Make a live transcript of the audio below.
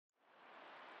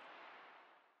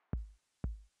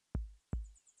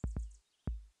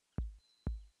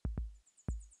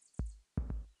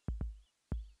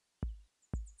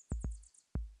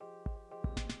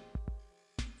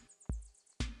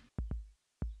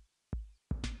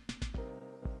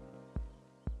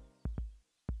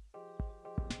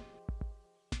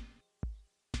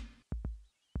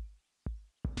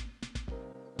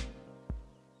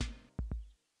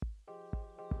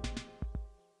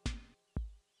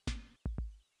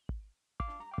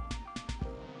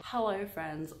Hello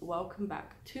friends, welcome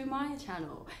back to my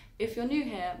channel. If you're new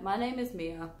here, my name is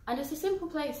Mia and it's a simple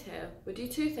place here. We do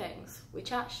two things, we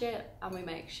chat shit and we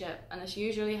make shit, and this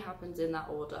usually happens in that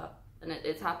order, and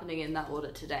it's happening in that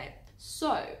order today.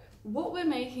 So what we're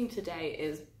making today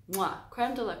is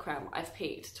creme de la creme. I've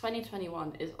peaked.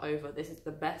 2021 is over. This is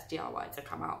the best DIY to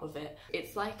come out of it.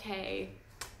 It's like a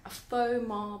faux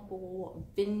marble,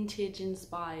 vintage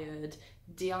inspired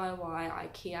DIY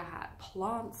IKEA hat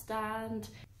plant stand.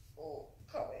 Oh,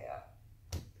 come here.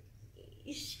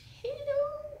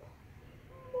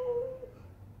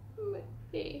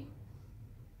 Maybe.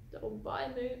 Don't buy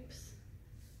loops.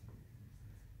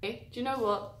 Okay, do you know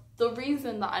what? The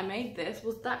reason that I made this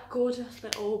was that gorgeous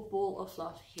little ball of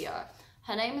fluff here.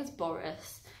 Her name is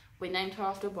Boris. We named her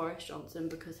after Boris Johnson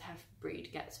because her breed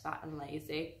gets fat and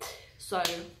lazy. So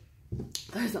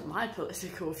those are my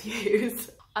political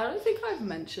views. I don't think I've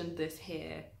mentioned this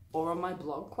here or on my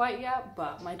blog quite yet,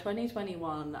 but my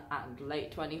 2021 and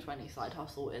late 2020 side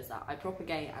hustle is that I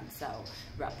propagate and sell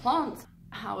rare plants.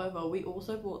 However, we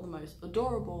also bought the most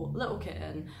adorable little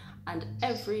kitten, and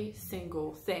every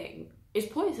single thing is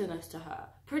poisonous to her.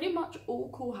 Pretty much all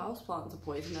cool houseplants are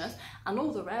poisonous, and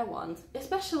all the rare ones,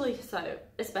 especially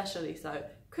so,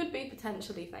 could be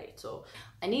potentially fatal.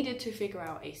 I needed to figure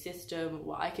out a system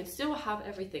where I could still have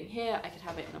everything here. I could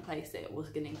have it in a place that it was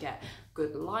gonna get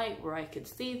good light, where I could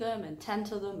see them and tend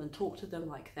to them and talk to them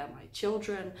like they're my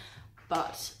children,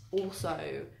 but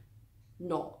also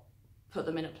not put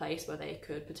them in a place where they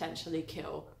could potentially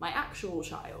kill my actual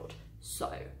child.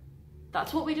 So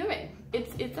that's what we're doing.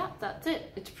 That's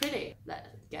it. It's pretty. Let's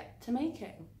get to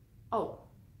making. Oh,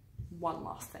 one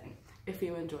last thing. If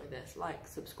you enjoy this, like,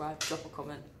 subscribe, drop a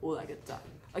comment, all that good stuff.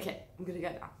 Okay, I'm gonna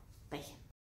go now. Bye.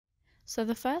 So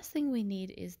the first thing we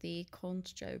need is the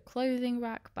Concho clothing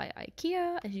rack by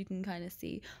IKEA, as you can kind of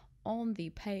see on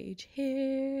the page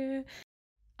here.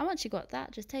 And once you got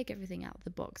that, just take everything out of the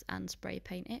box and spray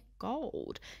paint it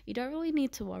gold. You don't really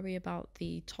need to worry about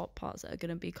the top parts that are going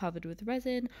to be covered with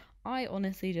resin. I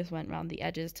honestly just went around the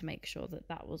edges to make sure that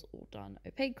that was all done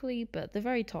opaquely, but the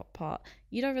very top part,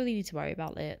 you don't really need to worry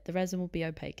about it. The resin will be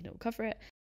opaque and it will cover it.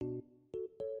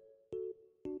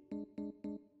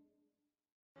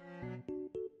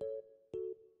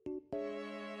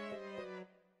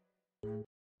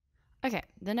 Okay,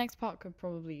 the next part could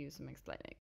probably use some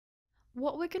explaining.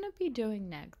 What we're going to be doing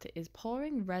next is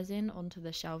pouring resin onto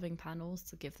the shelving panels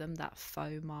to give them that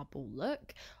faux marble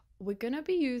look. We're going to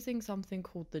be using something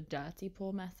called the dirty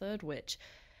pour method, which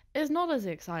is not as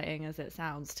exciting as it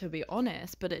sounds, to be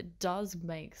honest, but it does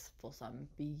make for some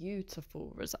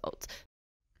beautiful results.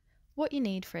 What you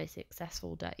need for a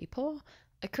successful dirty pour: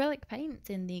 acrylic paints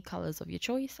in the colours of your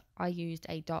choice. I used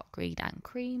a dark green and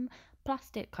cream,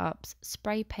 plastic cups,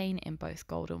 spray paint in both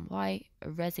gold and white, a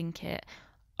resin kit.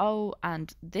 Oh,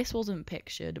 and this wasn't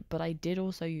pictured, but I did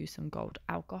also use some gold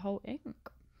alcohol ink.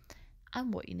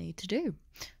 And what you need to do.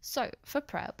 So for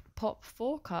prep, pop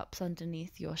 4 cups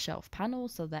underneath your shelf panel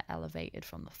so they're elevated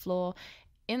from the floor.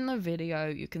 In the video,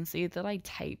 you can see that I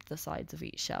taped the sides of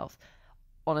each shelf.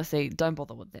 Honestly, don't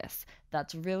bother with this.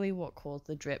 That's really what caused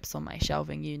the drips on my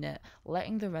shelving unit.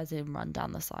 Letting the resin run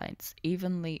down the sides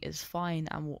evenly is fine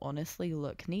and will honestly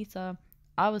look neater.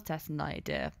 I was testing the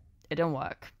idea. It didn't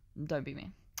work. Don't be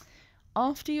me.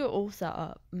 After you're all set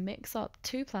up, mix up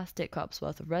 2 plastic cups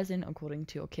worth of resin according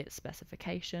to your kit's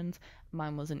specifications.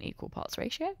 Mine was an equal parts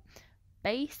ratio.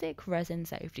 Basic resin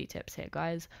safety tips here,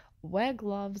 guys. Wear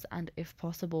gloves and, if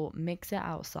possible, mix it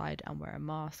outside and wear a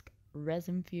mask.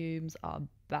 Resin fumes are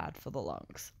bad for the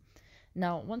lungs.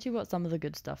 Now, once you've got some of the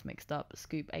good stuff mixed up,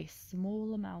 scoop a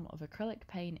small amount of acrylic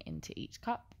paint into each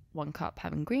cup, 1 cup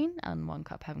having green and 1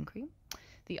 cup having cream.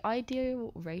 The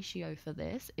ideal ratio for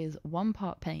this is 1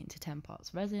 part paint to 10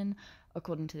 parts resin,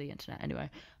 according to the internet anyway,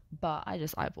 but I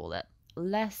just eyeball it.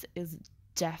 Less is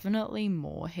definitely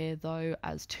more here though,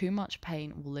 as too much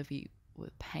paint will leave you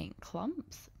with paint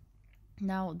clumps.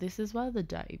 Now, this is where the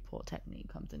dirty pour technique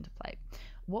comes into play.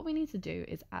 What we need to do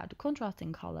is add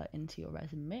contrasting colour into your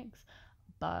resin mix,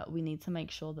 but we need to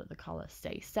make sure that the colour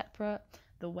stays separate.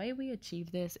 The way we achieve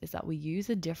this is that we use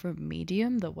a different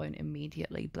medium that won't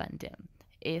immediately blend in.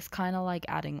 It's kind of like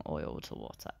adding oil to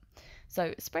water.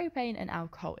 So spray paint and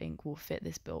alcohol ink will fit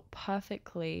this build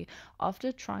perfectly.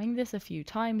 After trying this a few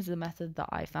times, the method that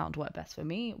I found worked best for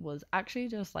me was actually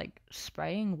just like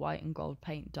spraying white and gold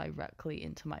paint directly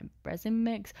into my resin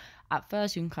mix. At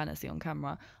first, you can kind of see on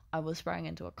camera, I was spraying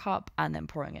into a cup and then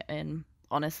pouring it in.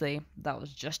 Honestly, that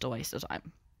was just a waste of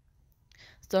time.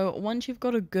 So once you've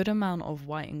got a good amount of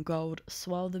white and gold,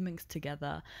 swirl the mix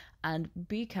together, and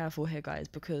be careful here guys,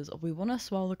 because we want to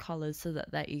swirl the colours so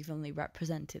that they're evenly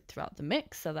represented throughout the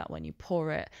mix, so that when you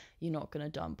pour it, you're not going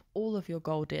to dump all of your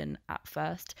gold in at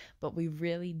first, but we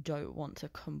really don't want to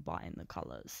combine the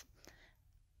colours.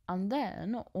 And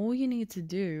then all you need to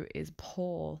do is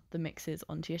pour the mixes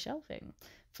onto your shelving.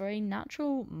 For a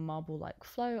natural marble-like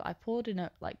flow, I poured in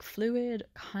a fluid,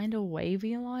 kind of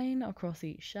wavy line across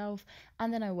each shelf,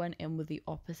 and then I went in with the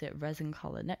opposite resin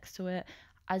color next to it.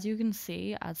 As you can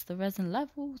see, as the resin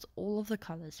levels, all of the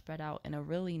colors spread out in a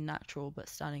really natural but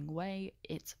stunning way.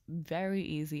 It's very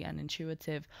easy and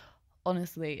intuitive.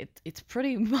 Honestly, it's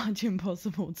pretty much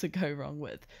impossible to go wrong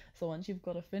with. So once you've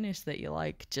got a finish that you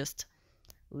like, just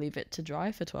leave it to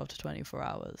dry for 12 to 24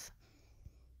 hours.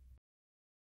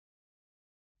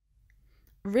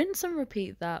 Rinse and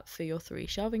repeat that for your 3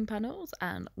 shelving panels,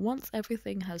 and once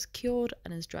everything has cured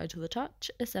and is dry to the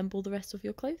touch, assemble the rest of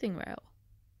your clothing rail.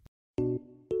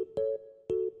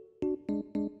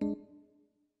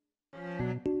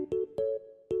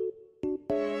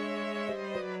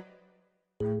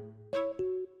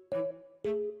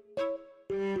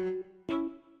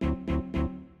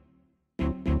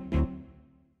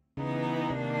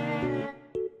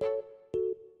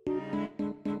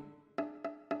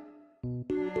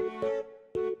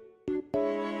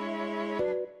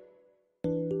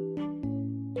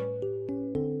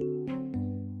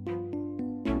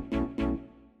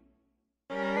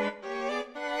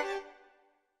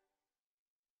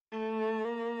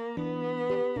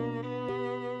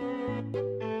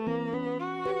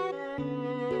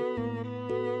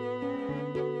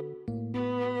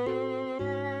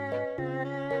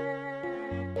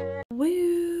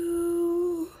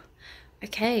 Woo!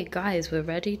 Okay guys, we're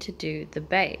ready to do the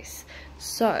base.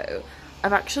 So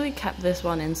I've actually kept this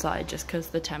one inside just because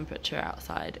the temperature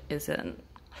outside it's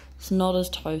not as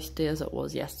toasty as it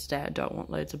was yesterday. I don't want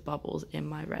loads of bubbles in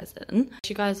my resin. If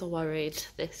you guys are worried,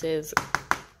 this is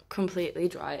completely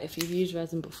dry. If you've used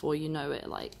resin before, you know it.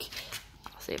 Like,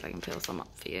 I'll see if I can peel some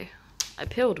up for you. I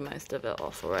peeled most of it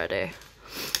off already,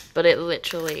 but it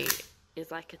literally is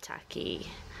like a tacky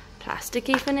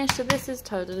plasticky finish, so this is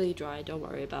totally dry, don't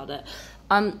worry about it.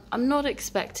 I'm not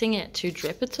expecting it to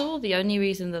drip at all. The only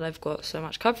reason that I've got so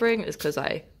much covering is because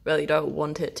I really don't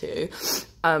want it to.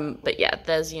 But yeah,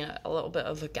 there's, you know, a little bit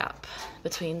of a gap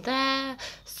between there,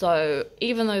 so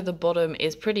even though the bottom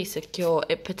is pretty secure,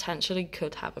 it potentially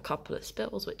could have a couple of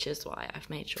spills, which is why I've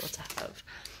made sure to have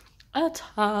a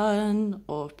ton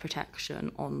of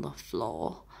protection on the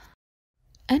floor.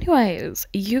 Anyways,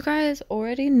 you guys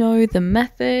already know the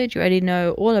method, you already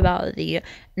know all about the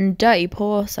dirty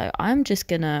pour, so I'm just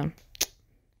gonna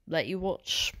let you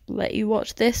watch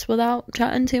this without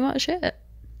chatting too much shit.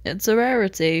 It's a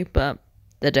rarity, but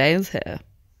the day is here.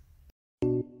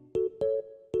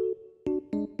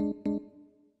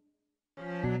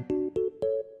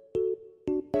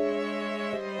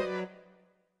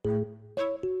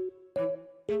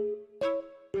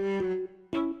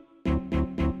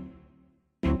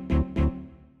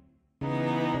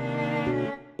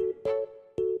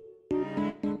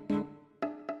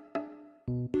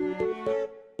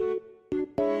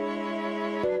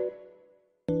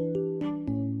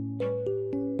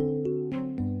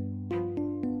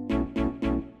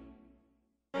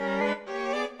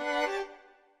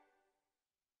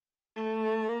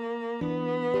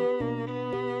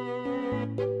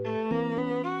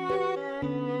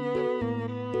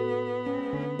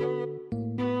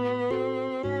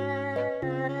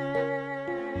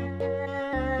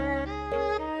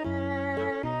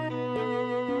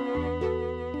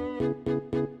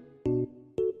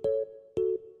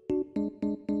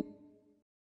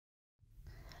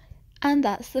 And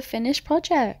that's the finished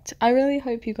project. I really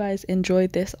hope you guys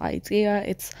enjoyed this idea.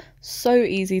 It's so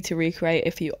easy to recreate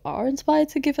if you are inspired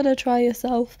to give it a try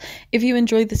yourself. If you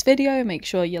enjoyed this video, make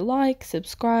sure you like,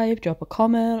 subscribe, drop a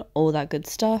comment, all that good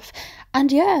stuff.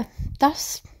 And yeah,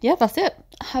 that's it.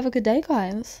 Have a good day,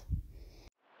 guys.